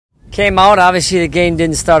Came out, obviously the game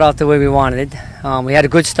didn't start out the way we wanted. We had a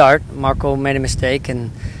good start. Matko made a mistake,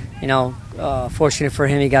 and fortunate for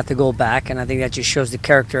him, he got the goal back, and I think that just shows the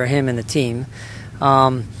character of him and the team.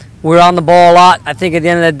 We're on the ball a lot. I think at the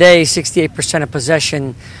end of the day, 68% of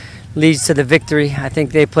possession leads to the victory. I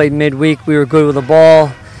think they played midweek. We were good with the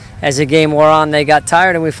ball. As the game wore on, they got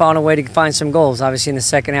tired, and we found a way to find some goals. Obviously, in the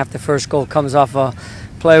second half, the first goal comes off a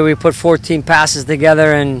play where we put 14 passes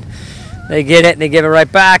together, and they get it, and they give it right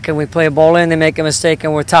back, and we play a ball in, they make a mistake,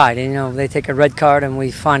 and we're tied. And, they take a red card, and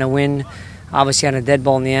we find a win, obviously on a dead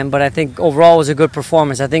ball in the end. But I think overall it was a good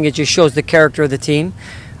performance. I think it just shows the character of the team.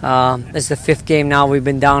 It's the 5th game now we've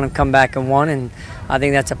been down and come back and won, and I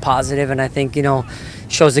think that's a positive. And I think,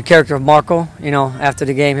 shows the character of Matko. After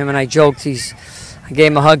the game, him and I joked. I gave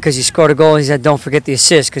him a hug because he scored a goal. He said, "Don't forget the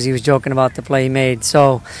assist," because he was joking about the play he made.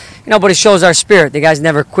 So, but it shows our spirit. The guys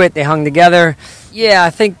never quit. They hung together. Yeah, I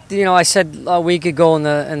think, I said a week ago in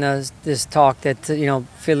this talk that,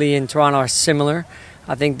 Philly and Toronto are similar.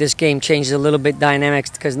 I think this game changed a little bit dynamics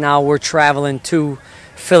because now we're traveling to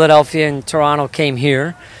Philadelphia and Toronto came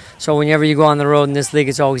here. So whenever you go on the road in this league,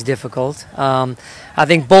 it's always difficult. I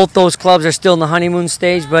think both those clubs are still in the honeymoon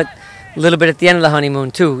stage, but a little bit at the end of the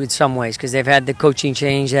honeymoon too in some ways, because they've had the coaching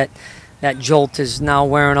change. That jolt is now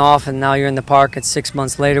wearing off, and now you're in the park at 6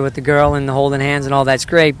 months later with the girl and the holding hands and all that's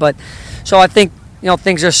great. But so I think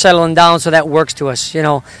things are settling down, so that works to us.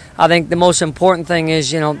 I think the most important thing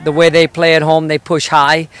is the way they play at home. They push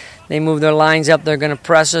high, they move their lines up. They're going to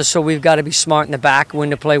press us, so we've got to be smart in the back,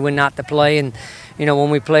 when to play, when not to play. And when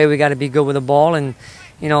we play, we got to be good with the ball, and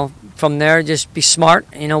from there, just be smart.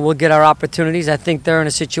 We'll get our opportunities. I think they're in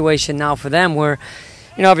a situation now for them where,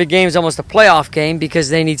 every game is almost a playoff game because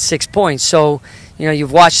they need 6 points. So,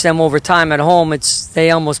 you've watched them over time at home.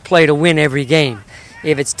 They almost play to win every game.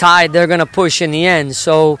 If it's tied, they're going to push in the end.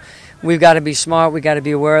 So we've got to be smart. We've got to be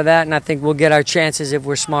aware of that. And I think we'll get our chances if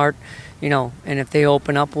we're smart, and if they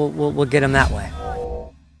open up, we'll get them that way.